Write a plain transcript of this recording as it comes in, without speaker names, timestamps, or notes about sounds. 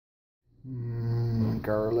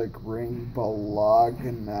Garlic ring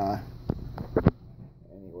bologna.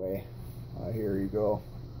 Anyway, here you go.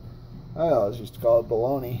 I always used to call it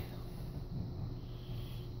bologna.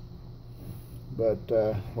 But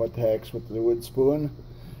what the heck's with the wood spoon?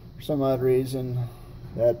 For some odd reason,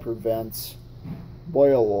 that prevents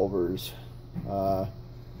boil overs.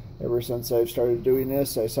 Ever since I've started doing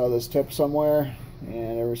this, I saw this tip somewhere,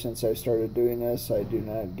 and ever since I started doing this, I do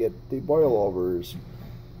not get the boil overs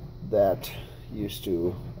that used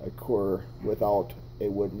to occur without a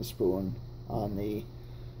wooden spoon on the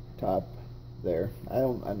top there. I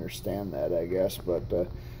don't understand that, I guess, but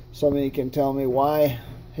somebody can tell me why.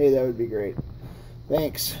 Hey, that would be great.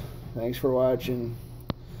 Thanks for watching.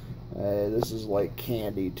 This is like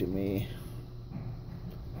candy to me.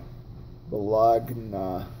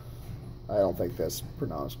 Bologna. I don't think that's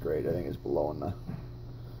pronounced great. I think it's bologna.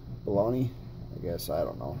 Bologna? I guess. I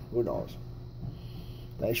don't know. Who knows?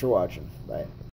 Thanks for watching. Bye.